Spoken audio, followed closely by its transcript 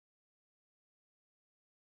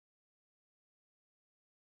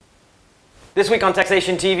This week on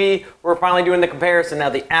txtNationTV, we're finally doing the comparison now,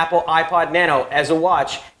 the Apple iPod Nano as a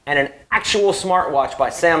watch and an actual smartwatch by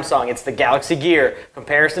Samsung. It's the Galaxy Gear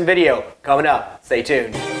comparison video coming up. Stay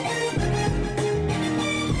tuned.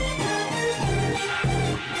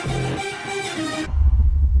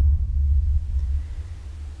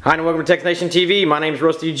 Hi and welcome to txtNationTV. My name is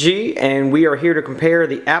Rusty G and we are here to compare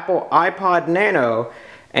the Apple iPod Nano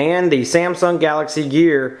and the Samsung Galaxy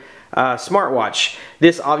Gear smartwatch.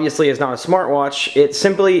 This obviously is not a smartwatch. It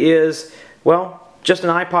simply is, well, just an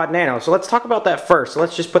iPod Nano. So let's talk about that first. So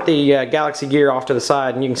let's just put the Galaxy Gear off to the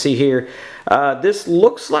side, and you can see here this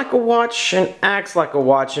looks like a watch and acts like a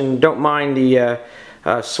watch, and don't mind the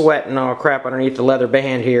sweat and all crap underneath the leather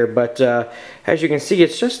band here, but as you can see,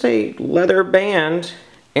 it's just a leather band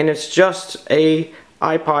and it's just a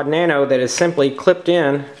iPod Nano that is simply clipped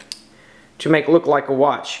in to make it look like a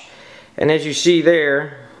watch. And as you see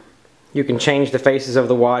there, you can change the faces of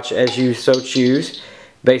the watch as you so choose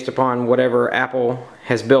based upon whatever Apple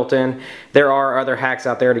has built in. There are other hacks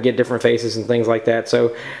out there to get different faces and things like that.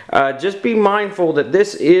 So just be mindful that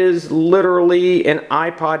this is literally an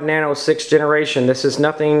iPod Nano 6th generation. This is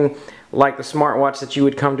nothing like the smartwatch that you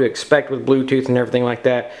would come to expect with Bluetooth and everything like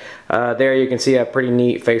that. There you can see a pretty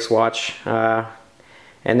neat face watch. And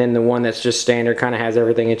then the one that's just standard kind of has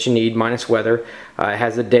everything that you need minus weather. It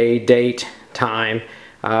has the day, date, time,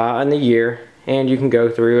 and the year, and you can go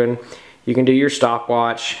through and you can do your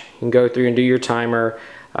stopwatch, you can go through and do your timer,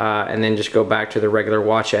 and then just go back to the regular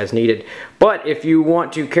watch as needed. But if you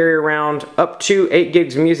want to carry around up to 8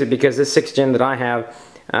 gigs of music, because this 6th gen that I have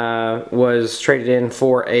was traded in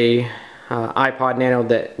for a iPod Nano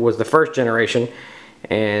that was the 1st generation,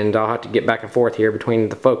 and I'll have to get back and forth here between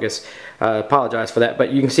the focus. Apologize for that,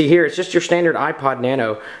 but you can see here it's just your standard iPod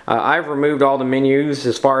Nano. I've removed all the menus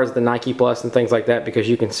as far as the Nike Plus and things like that, because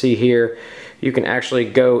you can see here you can actually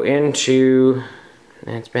go into,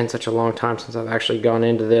 and it's been such a long time since I've actually gone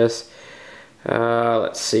into this.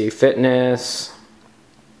 Let's see, fitness,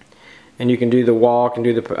 and you can do the walk and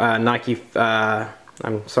do the Nike.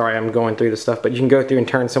 I'm sorry, I'm going through the stuff, but you can go through and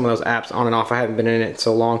turn some of those apps on and off. I haven't been in it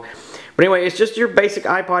so long. But anyway, it's just your basic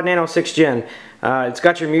iPod Nano 6th gen. It's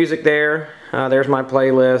got your music there. There's my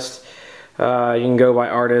playlist. You can go by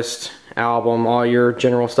artist, album, all your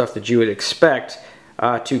general stuff that you would expect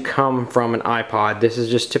to come from an iPod. This is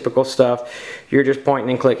just typical stuff. You're just pointing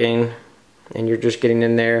and clicking, and you're just getting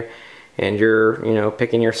in there, and you're, you know,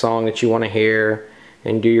 picking your song that you want to hear,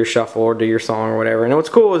 and do your shuffle or do your song or whatever. And what's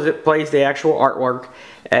cool is it plays the actual artwork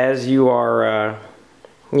as you are,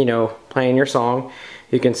 you know, playing your song.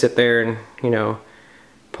 You can sit there and, you know,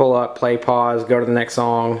 pull up, play, pause, go to the next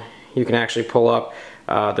song. You can actually pull up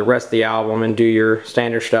the rest of the album and do your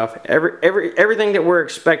standard stuff. Everything that we're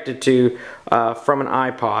expected to from an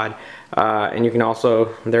iPod. And you can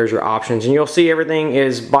also, there's your options. And you'll see everything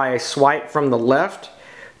is by a swipe from the left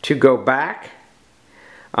to go back.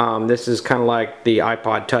 This is kind of like the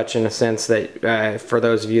iPod Touch in a sense that for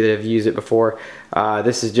those of you that have used it before,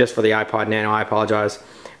 this is just for the iPod Nano. I apologize.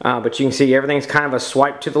 But you can see everything's kind of a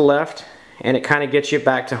swipe to the left, and it kind of gets you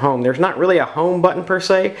back to home. There's not really a home button per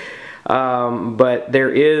se, but there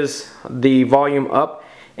is the volume up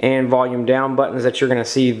and volume down buttons that you're going to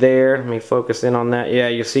see there. Let me focus in on that. Yeah,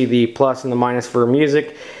 you'll see the plus and the minus for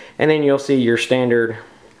music, and then you'll see your standard,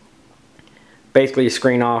 basically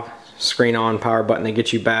screen off, screen on power button that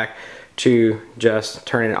gets you back to just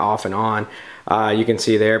turning it off and on. You can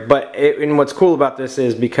see there. But and what's cool about this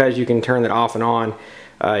is because you can turn it off and on,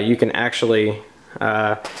 you can actually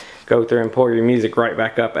go through and pull your music right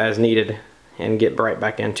back up as needed and get right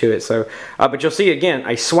back into it. So, but you'll see again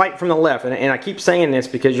a swipe from the left, and I keep saying this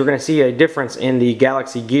because you're going to see a difference in the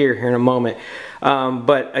Galaxy Gear here in a moment.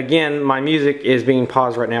 But again, my music is being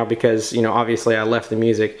paused right now because, you know, obviously I left the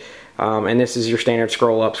music. And this is your standard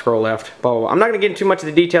scroll up, scroll left, blah, blah, blah. I'm not going to get into much of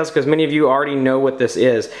the details because many of you already know what this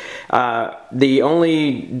is. The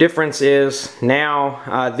only difference is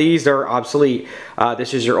now these are obsolete.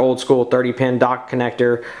 This is your old school 30-pin dock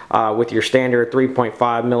connector with your standard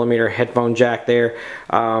 3.5mm headphone jack there.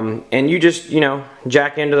 And you just, you know,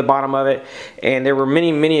 jack into the bottom of it. And there were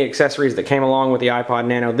many accessories that came along with the iPod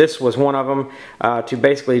Nano. This was one of them, to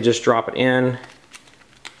basically just drop it in.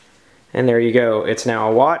 And there you go. It's now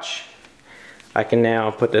a watch. I can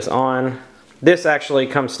now put this on. This actually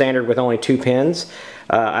comes standard with only 2 pins.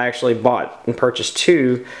 I actually bought and purchased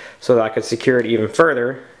 2 so that I could secure it even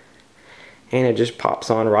further. And it just pops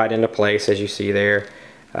on right into place as you see there.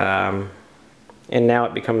 And now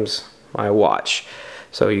it becomes my watch.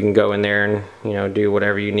 so you can go in there and, you know, do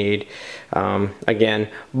whatever you need. Again,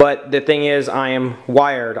 but the thing is, I am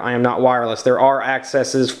wired. I am not wireless. There are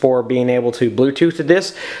accesses for being able to Bluetooth to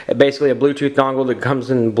this. Basically a Bluetooth dongle that comes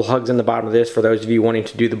and plugs in the bottom of this for those of you wanting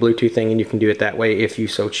to do the Bluetooth thing, and you can do it that way if you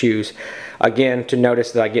so choose. Again, to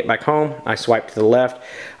notice that I get back home, I swipe to the left.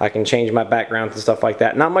 I can change my background and stuff like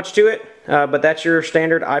that. Not much to it, but that's your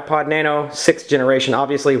standard iPod Nano 6th generation.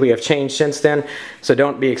 Obviously we have changed since then, so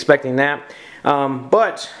don't be expecting that.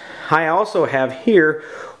 But I also have here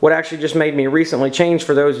what actually just made me recently change.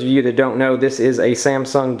 For those of you that don't know, this is a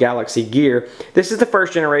Samsung Galaxy Gear. This is the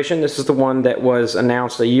first generation. This is the one that was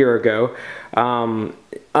announced a year ago.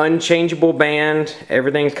 Unchangeable band.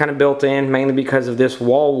 Everything's kind of built in, mainly because of this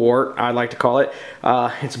wall wart, I like to call it.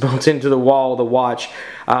 It's built into the wall of the watch,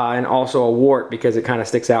 and also a wart because it kind of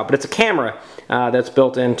sticks out. But it's a camera that's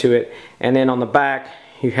built into it. And then on the back,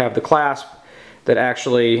 you have the clasp that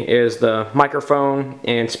actually is the microphone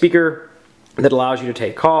and speaker that allows you to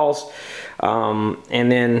take calls,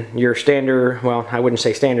 and then your standard, well, I wouldn't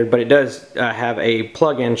say standard, but it does have a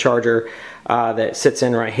plug-in charger that sits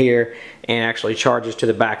in right here and actually charges to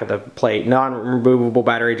the back of the plate. Non-removable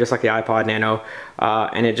battery, just like the iPod Nano,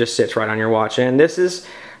 and it just sits right on your watch. And this is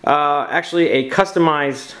actually a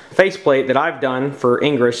customized faceplate that I've done for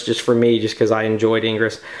Ingress, just for me, just because I enjoyed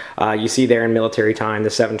Ingress. You see there in military time, the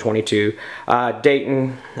 722,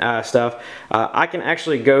 Dayton stuff. I can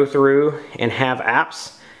actually go through and have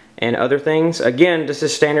apps and other things. Again, this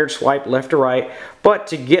is standard swipe left to right, but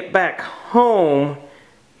to get back home,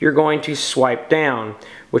 you're going to swipe down,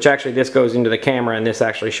 which actually this goes into the camera, and this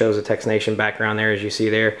actually shows the txTNation background there, as you see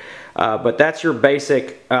there. But that's your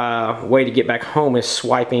basic way to get back home, is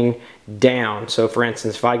swiping down. So for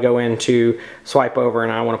instance, if I go into swipe over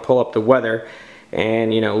and I want to pull up the weather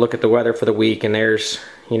and, you know, look at the weather for the week, and there's,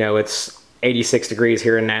 you know, it's 86 degrees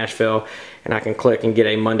here in Nashville, and I can click and get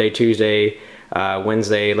a Monday, Tuesday,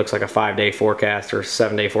 Wednesday. It looks like a 5-day forecast or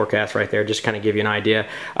 7-day forecast right there, just kind of give you an idea.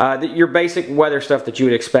 Your basic weather stuff that you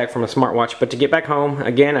would expect from a smartwatch. But to get back home,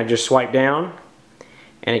 again, I just swipe down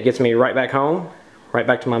and it gets me right back home, right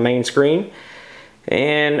back to my main screen.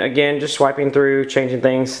 And again, just swiping through, changing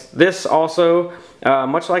things. This also,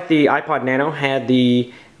 much like the iPod Nano had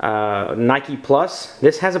the Nike Plus,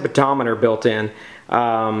 this has a pedometer built in.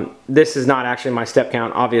 This is not actually my step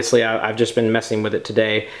count. Obviously, I've just been messing with it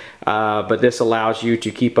today, but this allows you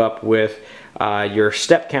to keep up with your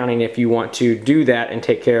step counting if you want to do that, and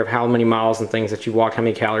take care of how many miles and things that you walked, how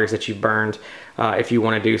many calories that you burned, if you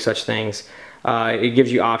want to do such things. It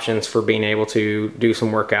gives you options for being able to do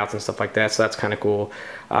some workouts and stuff like that, so that's kind of cool.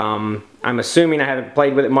 I'm assuming, I haven't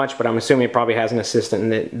played with it much, but I'm assuming it probably has an assistant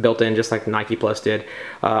that built in, just like the Nike Plus did.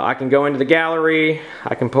 I can go into the gallery,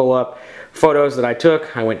 I can pull up photos that I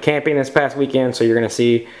took. I went camping this past weekend, so you're going to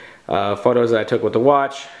see photos that I took with the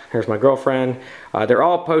watch. Here's my girlfriend. They're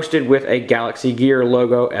all posted with a Galaxy Gear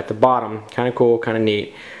logo at the bottom. Kind of cool, kind of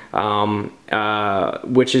neat.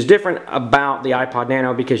 Which is different about the iPod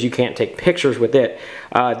Nano because you can't take pictures with it.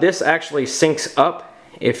 This actually syncs up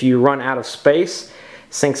if you run out of space.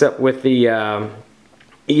 Syncs up with the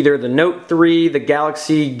either the Note 3, the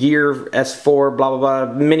Galaxy Gear S4, blah blah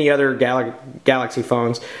blah, many other Galaxy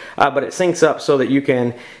phones, but it syncs up so that you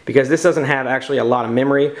can, because this doesn't have actually a lot of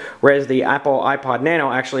memory, whereas the Apple iPod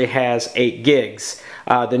Nano actually has 8 gigs.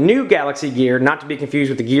 The new Galaxy Gear, not to be confused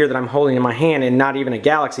with the Gear that I'm holding in my hand, and not even a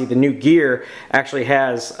Galaxy, the new Gear actually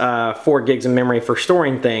has 4 gigs of memory for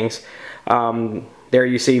storing things. There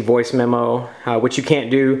you see voice memo, which you can't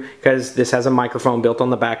do because this has a microphone built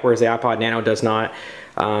on the back, whereas the iPod Nano does not.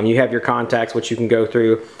 You have your contacts, which you can go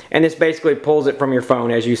through, and this basically pulls it from your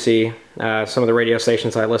phone, as you see. Some of the radio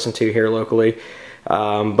stations I listen to here locally,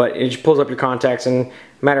 but it just pulls up your contacts, and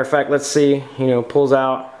matter of fact, let's see, you know, pulls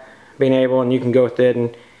out being able, and you can go with it,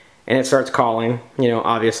 and it starts calling. You know,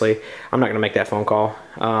 obviously I'm not going to make that phone call,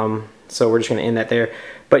 so we're just going to end that there.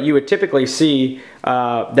 But you would typically see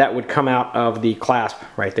that would come out of the clasp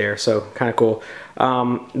right there, so kind of cool.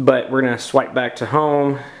 But we're going to swipe back to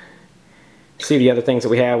home, see the other things that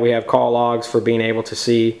we have. We have call logs for being able to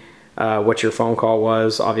see what your phone call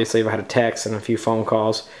was. Obviously, I've had a text and a few phone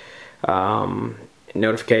calls.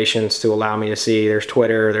 Notifications to allow me to see. There's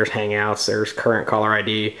Twitter, there's Hangouts, there's current caller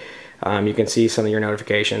ID. You can see some of your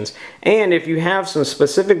notifications. And if you have some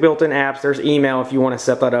specific built-in apps, there's email if you want to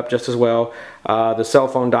set that up just as well. The cell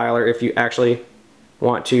phone dialer if you actually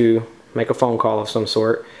want to make a phone call of some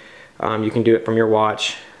sort. You can do it from your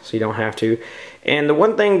watch, so you don't have to. And the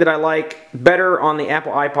one thing that I like better on the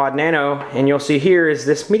Apple iPod Nano, and you'll see here, is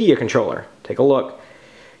this media controller. Take a look.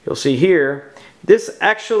 You'll see here This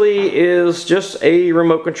actually is just a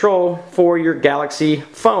remote control for your Galaxy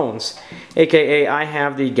phones, aka I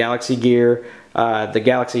have the Galaxy Gear, the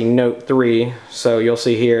Galaxy Note 3, so you'll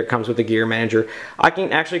see here it comes with the Gear Manager. I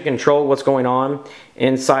can actually control what's going on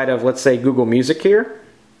inside of, let's say, Google Music here.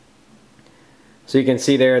 So you can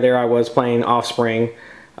see there I was playing Offspring,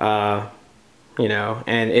 you know,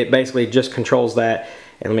 and it basically just controls that.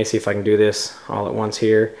 And let me see if I can do this all at once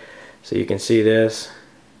here, so you can see this.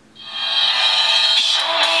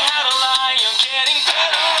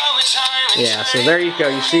 Yeah, so there you go,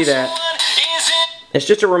 you see that. It's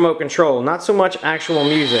just a remote control, not so much actual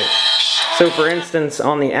music. So for instance,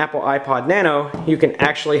 on the Apple iPod Nano, you can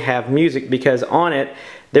actually have music because on it,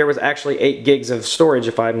 there was actually 8 gigs of storage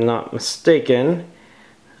if I'm not mistaken.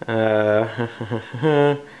 But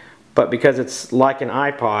because it's like an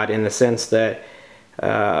iPod in the sense that,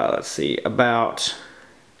 let's see,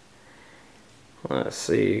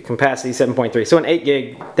 capacity 7.3, so an 8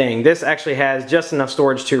 gig thing. This actually has just enough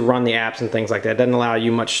storage to run the apps and things like that. It doesn't allow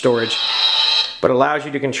you much storage, but allows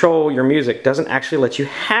you to control your music. Doesn't actually let you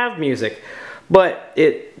have music, but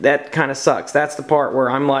that kind of sucks. That's the part where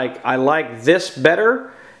I'm like, I like this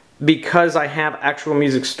better because I have actual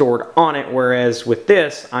music stored on it, whereas with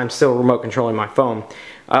this, I'm still remote controlling my phone.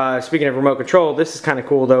 Speaking of remote control, this is kind of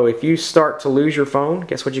cool though. If you start to lose your phone,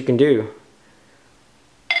 guess what you can do?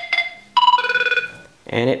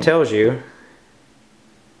 And it tells you,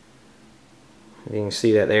 you can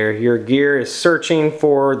see that there, your Gear is searching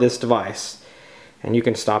for this device. And you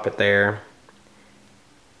can stop it there.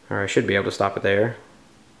 Or I should be able to stop it there.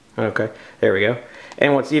 Okay, there we go.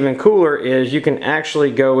 And what's even cooler is you can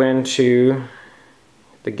actually go into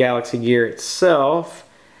the Galaxy Gear itself,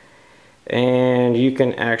 and you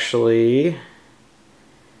can actually,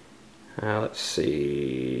 let's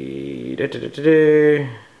see,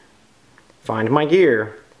 find my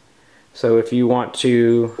Gear. So if you want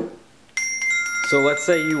to, so let's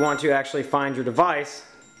say you want to actually find your device,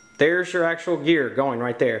 there's your actual Gear going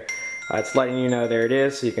right there. It's letting you know there it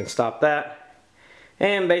is, so you can stop that.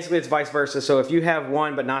 And basically it's vice versa, so if you have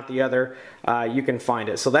one but not the other, you can find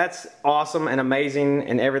it. So that's awesome and amazing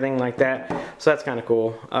and everything like that. So that's kind of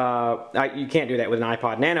cool. You can't do that with an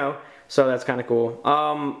iPod Nano, so that's kind of cool.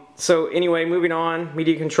 So anyway, moving on,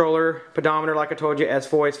 media controller, pedometer like I told you, as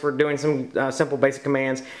voice for doing some simple basic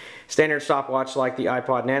commands, standard stopwatch like the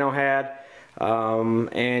iPod Nano had,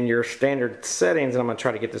 and your standard settings, and I'm going to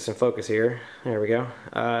try to get this in focus here. There we go.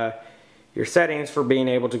 Your settings for being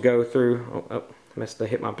able to go through,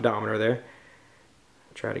 hit my pedometer there.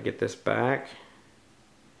 Try to get this back.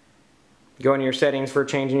 Go into your settings for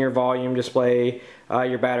changing your volume, display,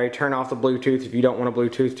 your battery, turn off the Bluetooth if you don't want a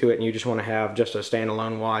Bluetooth to it and you just want to have just a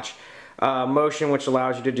standalone watch. Motion, which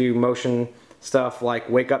allows you to do motion stuff like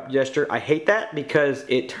wake up gesture. I hate that because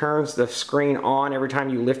it turns the screen on every time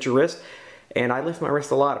you lift your wrist, and I lift my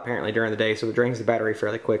wrist a lot apparently during the day, so it drains the battery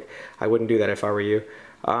fairly quick. I wouldn't do that if I were you.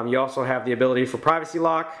 You also have the ability for privacy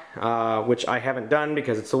lock, which I haven't done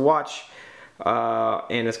because it's a watch,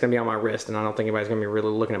 and it's going to be on my wrist, and I don't think anybody's going to be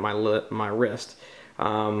really looking at my wrist.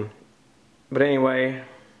 But anyway,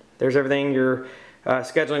 there's everything. Your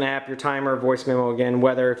scheduling app, your timer, voice memo, again,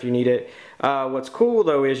 weather if you need it. What's cool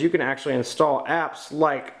though is you can actually install apps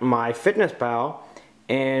like MyFitnessPal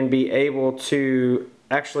and be able to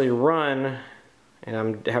actually run, and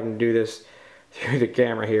I'm having to do this through the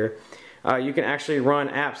camera here. You can actually run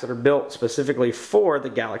apps that are built specifically for the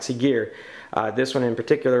Galaxy Gear. This one in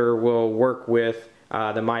particular will work with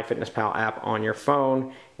the MyFitnessPal app on your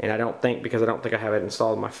phone, and I don't think, because I don't think I have it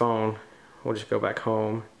installed on my phone, we'll just go back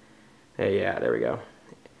home. Yeah, there we go.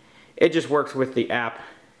 It just works with the app,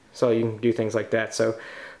 so you can do things like that. So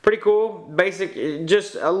pretty cool, basic,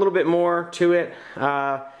 just a little bit more to it.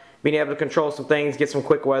 Being able to control some things, get some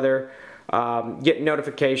quick weather, get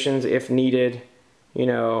notifications if needed, you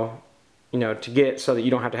know, to get so that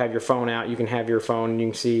you don't have to have your phone out. You can have your phone, you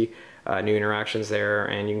can see new interactions there,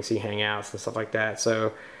 and you can see Hangouts and stuff like that.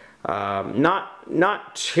 So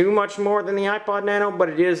not too much more than the iPod Nano, but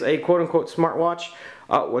it is a quote-unquote smartwatch.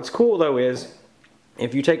 What's cool though is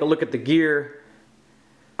if you take a look at the Gear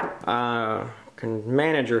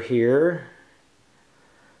manager here,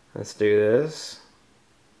 let's do this.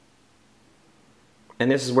 And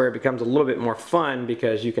this is where it becomes a little bit more fun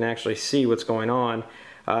because you can actually see what's going on.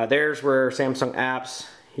 There's where Samsung apps,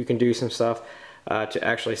 you can do some stuff to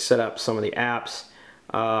actually set up some of the apps,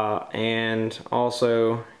 and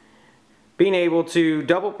also being able to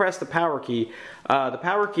double press the power key. The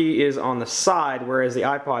power key is on the side, whereas the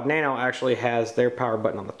iPod Nano actually has their power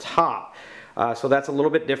button on the top. So that's a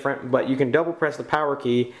little bit different, but you can double press the power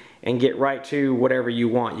key and get right to whatever you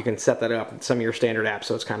want. You can set that up in some of your standard apps,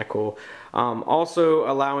 so it's kind of cool.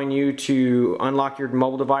 Also allowing you to unlock your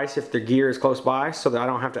mobile device if the gear is close by, so that I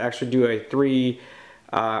don't have to actually do a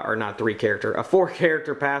a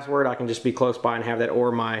 4-character password. I can just be close by and have that,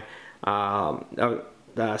 or my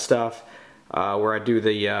stuff where I do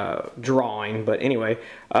the drawing. But anyway,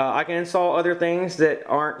 I can install other things that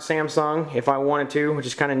aren't Samsung if I wanted to, which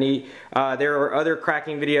is kind of neat. There are other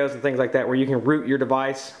cracking videos and things like that where you can root your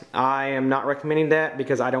device. I am not recommending that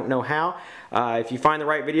because I don't know how. If you find the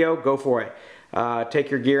right video, go for it.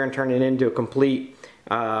 Take your gear and turn it into a complete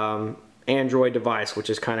Android device, which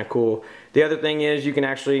is kind of cool. The other thing is you can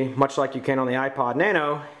actually, much like you can on the iPod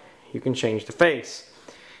Nano, you can change the face.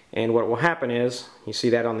 And what will happen is, you see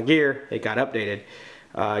that on the gear, it got updated.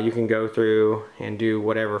 You can go through and do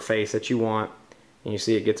whatever face that you want, and you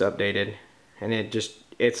see it gets updated. And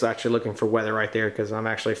it's actually looking for weather right there, because I'm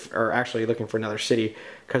actually looking for another city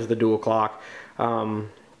because of the dual clock.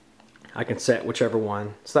 I can set whichever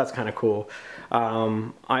one, so that's kind of cool.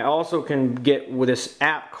 I also can get with this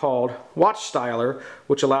app called Watch Styler,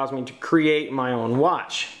 which allows me to create my own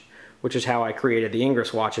watch, which is how I created the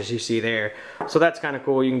Ingress watch, as you see there. So that's kind of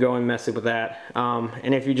cool. You can go and mess with that.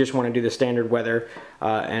 And if you just want to do the standard weather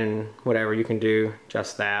and whatever, you can do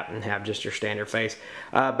just that and have just your standard face.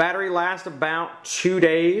 Battery lasts about 2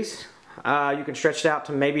 days. You can stretch it out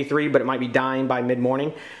to maybe 3, but it might be dying by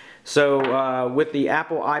mid-morning. So with the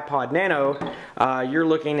Apple iPod Nano, you're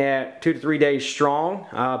looking at 2 to 3 days strong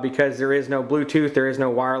because there is no Bluetooth, there is no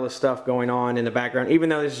wireless stuff going on in the background. Even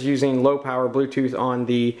though this is using low power Bluetooth on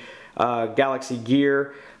the Galaxy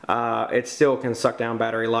Gear, it still can suck down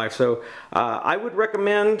battery life. So I would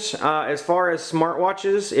recommend, as far as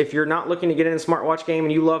smartwatches, if you're not looking to get in a smartwatch game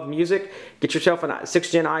and you love music, get yourself a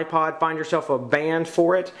 6th gen iPod, find yourself a band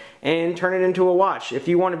for it, and turn it into a watch. If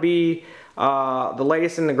you want to be the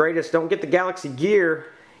latest and the greatest, don't get the Galaxy Gear.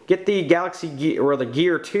 Get the Galaxy Gear, or the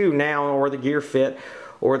Gear 2 now, or the Gear Fit,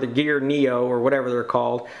 or the Gear Neo, or whatever they're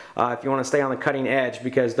called, if you want to stay on the cutting edge,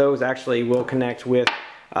 because those actually will connect with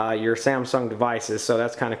your Samsung devices. So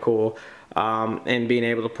that's kind of cool. And being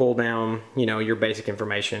able to pull down, you know, your basic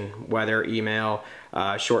information, weather, email,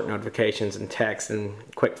 short notifications, and text, and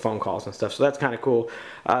quick phone calls and stuff. So that's kind of cool.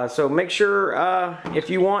 So make sure, if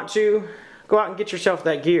you want to, go out and get yourself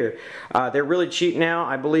that gear. They're really cheap now.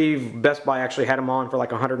 I believe Best Buy actually had them on for like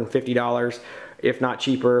 $150, if not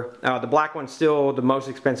cheaper. The black one's still the most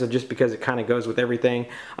expensive just because it kind of goes with everything.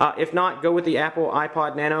 If not, go with the Apple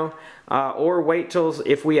iPod Nano, or wait till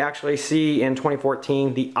if we actually see in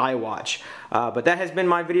 2014 the iWatch. But that has been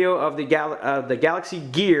my video of the Galaxy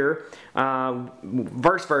Gear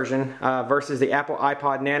version versus the Apple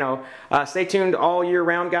iPod Nano. Stay tuned all year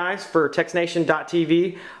round, guys, for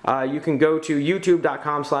txtNationTV. You can go to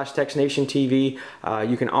youtube.com/txtNationTV.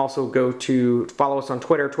 You can also go to follow us on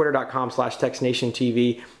Twitter,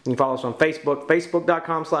 twitter.com/txtNationTV. You can follow us on Facebook,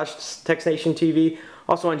 facebook.com/txtNationTV.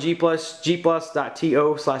 Also on G+,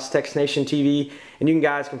 g+.to/txtNationTV. And you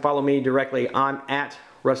guys can follow me directly. I'm at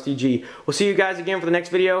Rusty G. We'll see you guys again for the next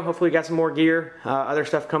video. Hopefully we got some more gear, other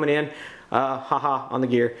stuff coming in. On the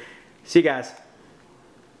gear. See you guys.